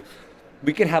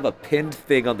could have a pinned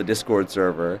thing on the Discord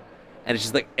server, and it's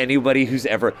just like anybody who's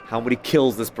ever, how many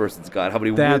kills this person's got, how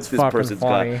many That's wins this fucking person's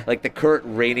funny. got, like the current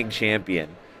reigning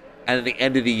champion. And at the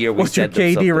end of the year, we What's your send them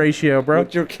KD something. ratio, bro?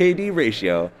 What's your KD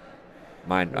ratio?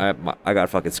 Mine, I got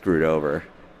fucking screwed over.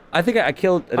 I think I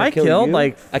killed. Did I kill killed, you?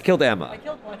 like- I killed Emma. I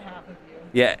killed one half of you.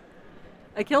 Yeah,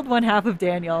 I killed one half of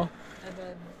Daniel, and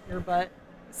then your butt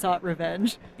sought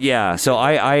revenge. yeah. So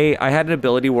I had an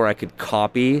ability where I could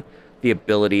copy the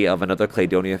ability of another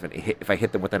Claydonian if I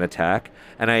hit them with an attack,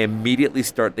 and I immediately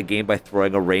start the game by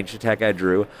throwing a ranged attack at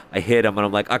Drew. I hit him, and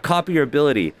I'm like, I copy your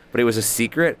ability, but it was a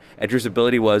secret. And Drew's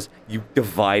ability was you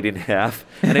divide in half,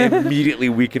 and I immediately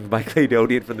weakened my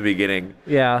Claydonian from the beginning.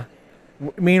 Yeah.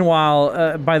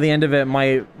 Meanwhile, by the end of it,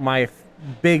 my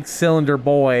big cylinder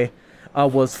boy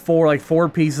was four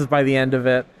pieces by the end of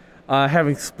it,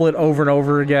 having split over and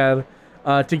over again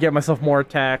to get myself more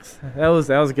attacks. That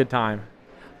was a good time.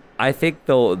 I think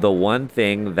the one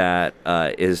thing that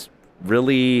is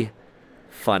really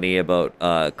funny about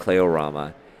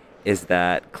Clayorama is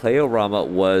that Clayorama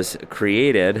was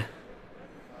created,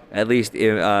 at least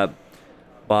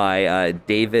by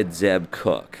David Zeb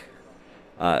Cook.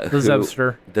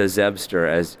 Zebster. The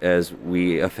Zebster, as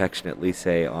we affectionately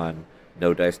say on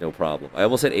No Dice, No Problem. I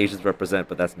almost said Asians represent,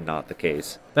 but that's not the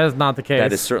case. That is not the case.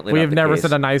 That is certainly we not have the never case.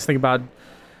 said a nice thing about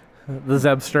the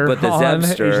Zebster But the on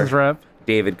Zebster, Asians Rep.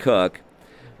 David Cook,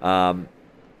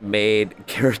 made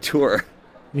Caratur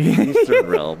Eastern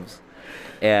Realms,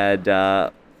 and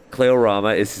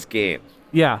Clayorama is his game,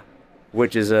 Yeah.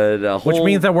 which is a whole... Which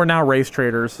means that we're now race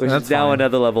traders. Which That's is now fine.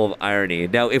 another level of irony.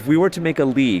 Now, if we were to make a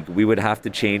league, we would have to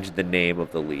change the name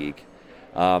of the league.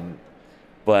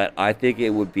 But I think it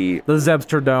would be... The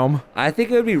Zebster Dome. I think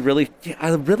it would be really...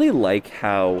 I really like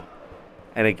how...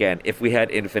 And again, if we had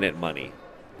infinite money,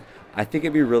 I think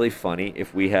it'd be really funny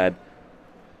if we had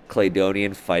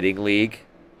Claydonian Fighting League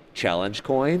challenge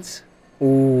coins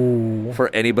Ooh. for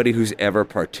anybody who's ever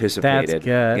participated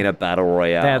good. in a battle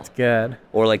royale. That's good.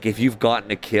 Or like if you've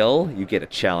gotten a kill, you get a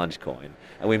challenge coin,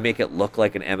 and we make it look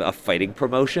like a fighting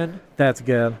promotion. That's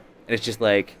good. And it's just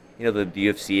like, you know, the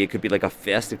UFC. It could be like a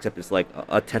fist, except it's like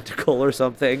a tentacle or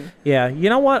something. Yeah, you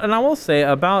know what? And I will say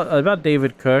about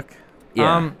David Cook.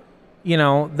 Yeah. You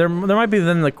know, there might be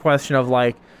then the question of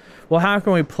like, well, how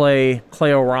can we play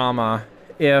Clayorama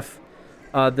if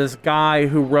this guy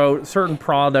who wrote certain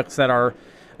products that are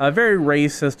very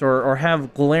racist or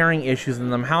have glaring issues in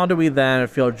them, how do we then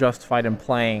feel justified in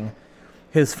playing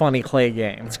his funny clay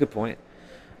game? That's a good point.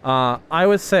 I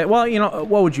would say, well, you know,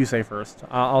 what would you say first?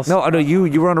 No,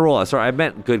 you were on a roll. Sorry, I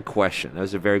meant good question. That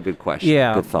was a very good question.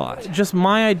 Yeah. Good thought. Just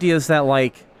my idea is that,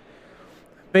 like,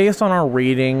 based on our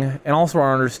reading and also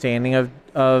our understanding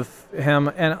of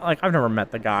him, and, like, I've never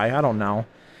met the guy. I don't know.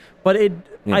 But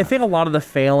I think a lot of the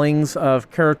failings of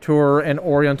Caratur and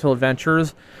Oriental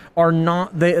Adventures are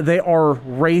not, they are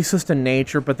racist in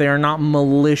nature, but they are not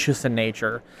malicious in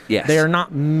nature. Yes. They are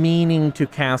not meaning to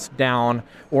cast down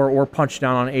or punch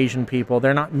down on Asian people.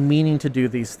 They're not meaning to do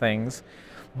these things.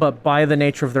 But by the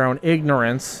nature of their own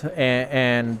ignorance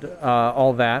and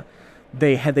all that,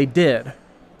 they did.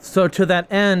 So to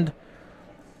that end,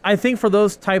 I think for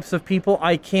those types of people,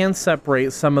 I can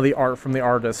separate some of the art from the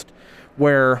artist,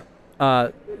 where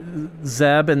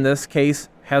Zeb, in this case,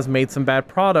 has made some bad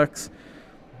products,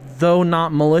 though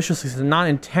not maliciously, so not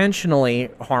intentionally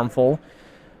harmful,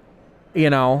 you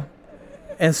know,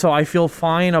 and so I feel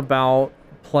fine about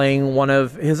playing one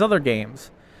of his other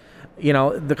games, you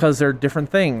know, because they're different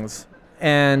things.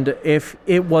 And if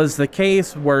it was the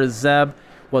case where Zeb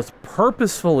was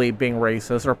purposefully being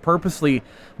racist or purposely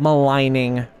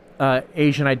maligning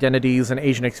Asian identities and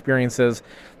Asian experiences,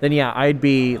 then yeah, I'd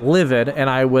be livid and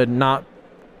I would not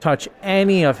touch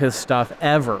any of his stuff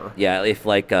ever. Yeah, if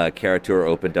like Karatura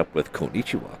opened up with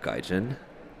Konnichiwa Gaijin,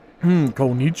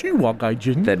 Konnichiwa,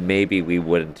 gaijin. then maybe we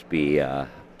wouldn't be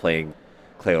playing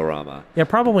Clayorama. Yeah,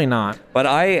 probably not. But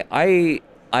I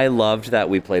loved that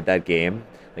we played that game.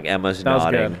 Like Emma's That was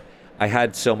nodding. good. I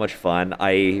had so much fun.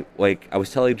 I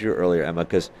was telling Drew earlier, Emma,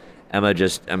 because Emma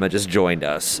just joined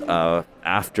us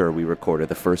after we recorded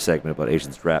the first segment about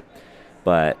Asians Rep.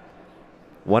 But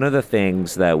one of the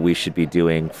things that we should be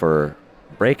doing for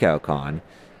Breakout Con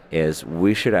is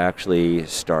we should actually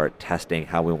start testing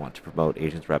how we want to promote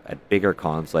Asians Rep at bigger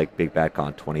cons like Big Bad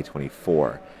Con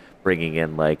 2024, bringing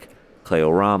in like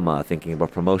Clayorama, thinking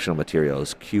about promotional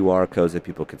materials, QR codes that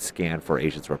people could scan for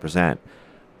Asians Represent.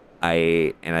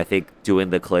 I think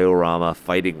doing the Clayorama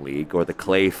Fighting League or the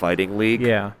Clay Fighting League.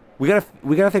 Yeah. We gotta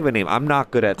think of a name. I'm not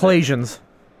good at Claysians.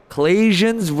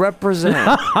 Claysians Represent.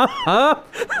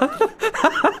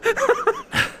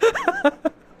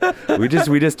 we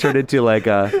just turned into like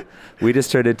a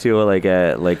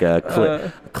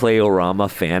Clayorama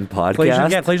fan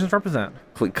podcast. Claysians represent.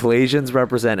 Claysians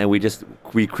Represent, and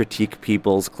we critique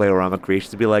people's Clayorama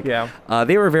creations to be like,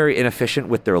 they were very inefficient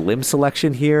with their limb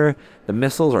selection here. The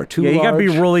missiles are too large.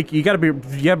 You gotta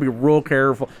be real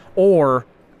careful. Or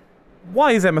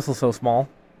why is that missile so small?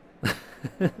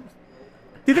 Do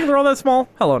you think they're all that small?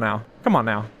 Hello now. Come on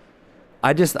now.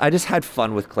 I just had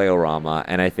fun with Clayorama,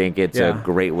 and I think it's a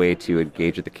great way to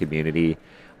engage with the community.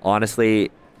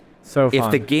 Honestly, so fun.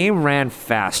 if the game ran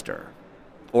faster,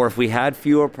 or if we had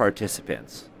fewer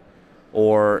participants,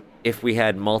 or if we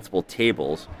had multiple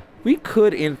tables, we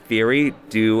could, in theory,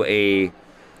 do a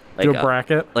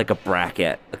bracket, a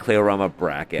Clayorama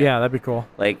bracket. Yeah, that'd be cool.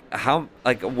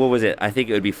 What was it? I think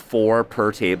it would be 4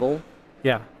 per table.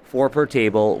 Yeah. 4 per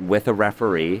table with a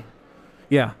referee.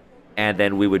 Yeah. And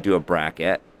then we would do a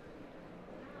bracket.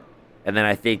 And then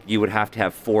I think you would have to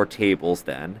have 4 tables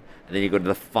then. And then you go to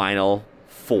the final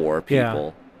 4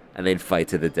 people. And they'd fight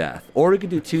to the death. Or we could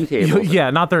do 2 tables. Yeah,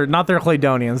 not their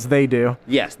Claydonians. They do.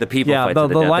 Yes, the people fight to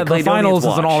the death. The finals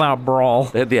is an all-out brawl.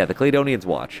 The Claydonians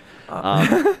watch.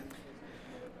 I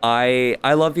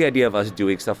love the idea of us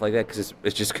doing stuff like that because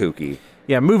it's just kooky.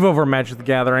 Yeah, move over Magic the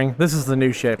Gathering. This is the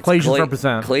new shit. Claysians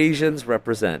represent. Claysians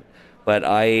represent. But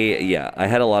I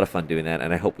had a lot of fun doing that,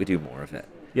 and I hope we do more of it.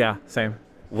 Yeah, same.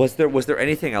 Was there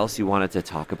anything else you wanted to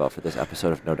talk about for this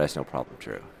episode of No Dice, No Problem,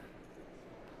 Drew?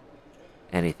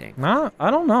 Anything? Nah, I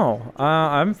don't know.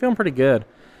 I'm feeling pretty good.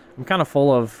 I'm kind of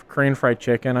full of Korean fried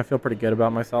chicken. I feel pretty good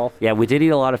about myself. Yeah, we did eat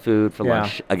a lot of food for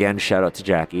lunch. Again, shout out to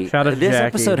Jackie. Shout out to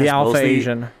Jackie, the alpha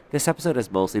Asian. This episode has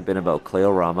mostly been about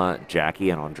Clayorama, Jackie,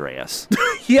 and Andreas.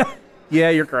 Yeah,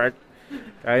 you're correct.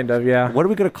 Kind of, yeah. What are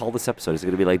we going to call this episode? Is it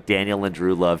going to be like Daniel and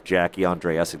Drew love Jackie,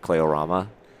 Andreas, and Clayorama?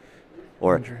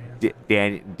 Or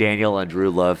Daniel and Drew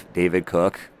love David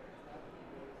Cook?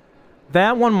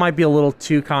 That one might be a little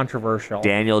too controversial.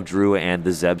 Daniel, Drew, and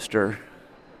the Zebster?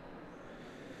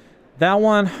 That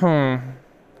one,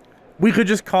 we could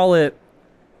just call it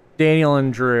Daniel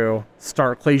and Drew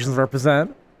start Claysians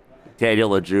Represent.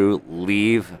 Daniel and Drew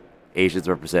leave Asians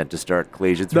Represent to start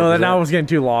Claysians No, Represent. that was getting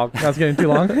too long. That was getting too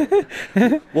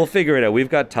long. We'll figure it out. We've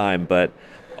got time, but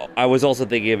I was also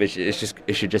thinking of it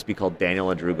should just be called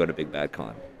Daniel and Drew Go to Big Bad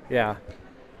Con. Yeah.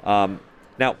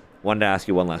 Now, wanted to ask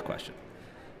you one last question.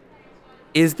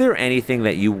 Is there anything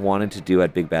that you wanted to do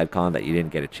at Big Bad Con that you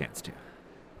didn't get a chance to?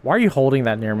 Why are you holding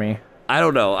that near me? I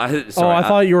don't know. I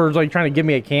thought you were like trying to give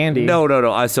me a candy. No.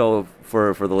 So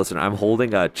for the listener, I'm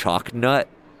holding a chalk nut,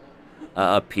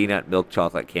 a peanut milk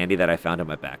chocolate candy that I found in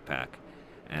my backpack,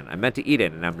 and I meant to eat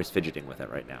it, and I'm just fidgeting with it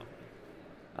right now.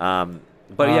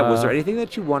 But yeah, was there anything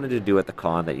that you wanted to do at the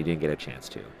con that you didn't get a chance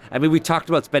to? I mean, we talked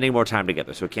about spending more time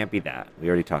together, so it can't be that. We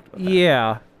already talked about that.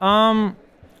 Yeah.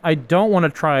 I don't want to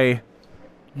try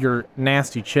your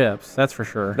nasty chips. That's for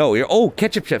sure. No,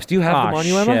 ketchup chips. Do you have them on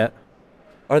you, Emma? Shit.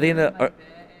 Are they in the?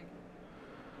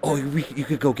 You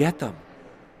could go get them.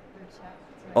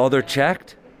 Oh, they're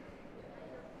checked.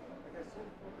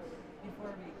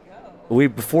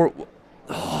 Before.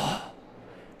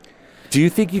 Do you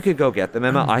think you could go get them,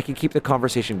 Emma? I can keep the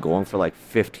conversation going for like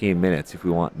 15 minutes if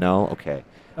we want. No, okay.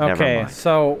 Never Okay, mind.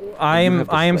 so I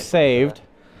am saved.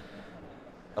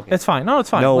 Okay. It's fine. No, it's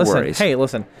fine. No listen, worries. Hey,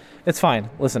 listen. It's fine.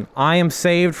 Listen, I am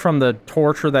saved from the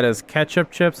torture that is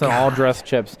ketchup chips and all dressed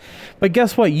chips. But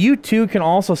guess what? You too can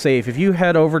also save if you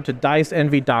head over to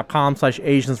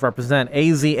diceenvy.com/AsiansRepresent,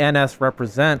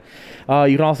 AZNS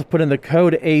You can also put in the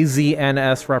code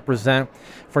AZNSRepresent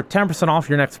for 10% off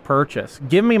your next purchase.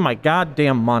 Give me my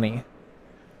goddamn money.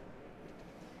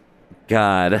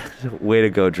 God, way to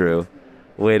go, Drew.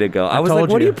 Way to go. I was told like,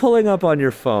 what are you. you pulling up on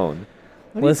your phone?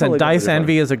 What are you Listen, pulling up on Dice your phone?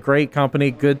 Envy is a great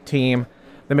company, good team.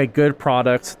 They make good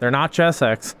products. They're not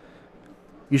Chessex.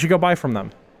 You should go buy from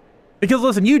them. Because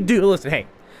listen, hey,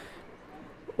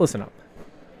 listen up.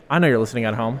 I know you're listening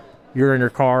at home. You're in your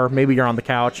car, maybe you're on the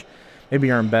couch, maybe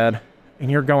you're in bed,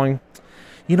 and you're going,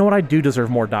 you know what, I do deserve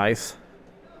more dice.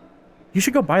 You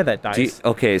should go buy that dice.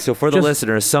 Okay, so for the Just-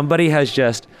 listeners, somebody has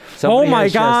just... Oh my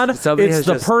God, it's has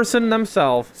the just- person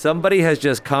themselves. Somebody has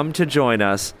just come to join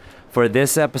us for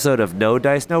this episode of No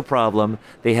Dice, No Problem.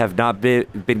 They have not been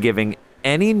giving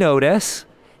any notice,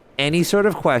 any sort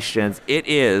of questions. It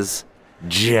is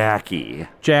Jackie.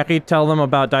 Jackie, tell them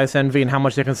about Dice Envy and how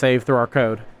much they can save through our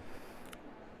code.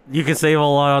 You can save a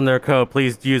lot on their code.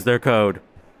 Please use their code.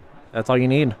 That's all you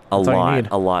need. A That's all you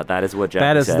need. lot. That is what Jackie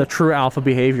That is said. the true alpha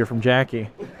behavior from Jackie.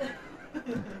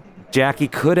 Jackie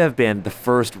could have been the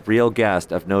first real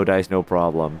guest of No Dice, No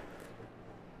Problem.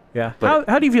 Yeah. But-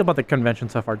 How do you feel about the convention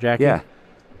so far, Jackie? Yeah.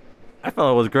 I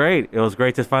felt it was great. It was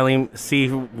great to finally see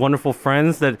wonderful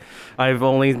friends that I've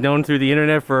only known through the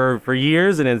internet for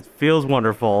years, and it feels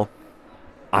wonderful.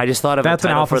 I just thought of That's a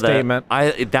an title alpha for statement.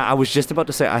 I was just about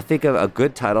to say, I think a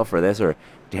good title for this, or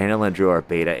Daniel and Drew are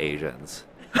beta Asians.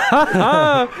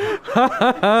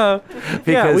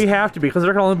 Yeah, we have to be because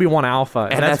there can only be one alpha,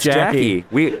 and that's Jackie.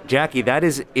 Jackie, that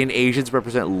is in Asians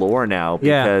Represent lore now,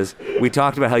 Yeah. because we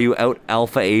talked about how you out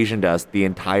alpha Asianed us the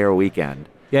entire weekend.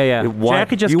 Yeah. What-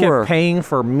 Jackie just you kept were- paying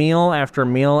for meal after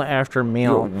meal after You're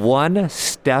meal. one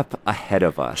step ahead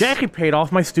of us. Jackie paid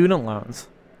off my student loans.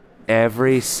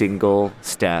 Every single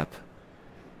step,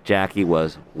 Jackie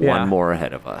was Yeah. one more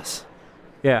ahead of us.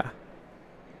 Yeah.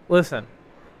 Listen.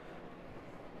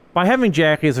 By having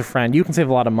Jackie as a friend, you can save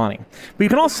a lot of money. But you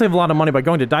can also save a lot of money by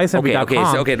going to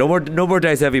diceenvy.com. Okay. No more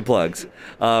Dice Heavy plugs.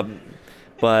 But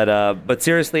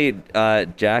seriously,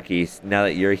 Jackie, now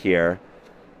that you're here,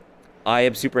 I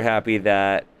am super happy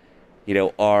that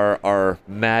our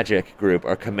magic group,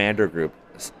 our commander group,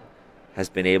 has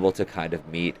been able to kind of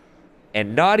meet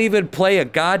and not even play a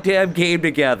goddamn game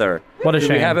together. What a We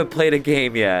shame. haven't played a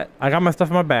game yet. I got my stuff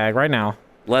in my bag right now.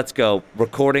 Let's go.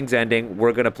 Recording's ending.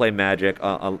 We're going to play Magic.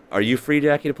 Are you free,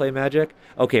 Jackie, to play Magic?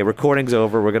 Okay, recording's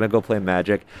over. We're going to go play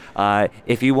Magic.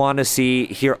 If you want to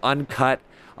hear uncut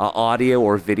audio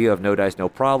or video of No Dice, No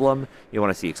Problem, you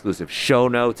want to see exclusive show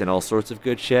notes and all sorts of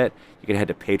good shit, you can head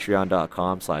to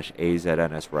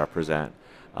patreon.com/AZNSRepresent.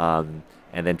 And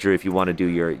then, Drew, if you want to do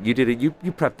you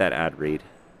prepped that ad read.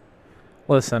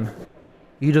 Listen,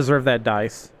 you deserve that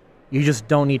dice. You just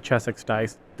don't need Chessex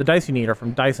dice. The dice you need are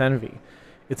from Dice Envy.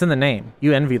 It's in the name.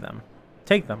 You envy them.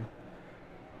 Take them.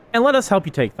 And let us help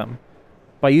you take them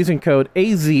by using code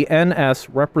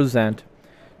AZNSRepresent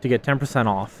to get 10%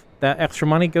 off. That extra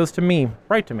money goes to me,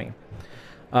 right to me.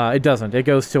 It doesn't. It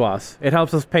goes to us. It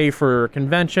helps us pay for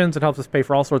conventions. It helps us pay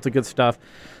for all sorts of good stuff.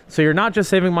 So you're not just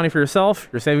saving money for yourself,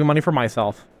 you're saving money for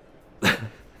myself.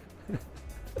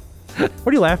 What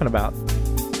are you laughing about?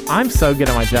 I'm so good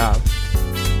at my job.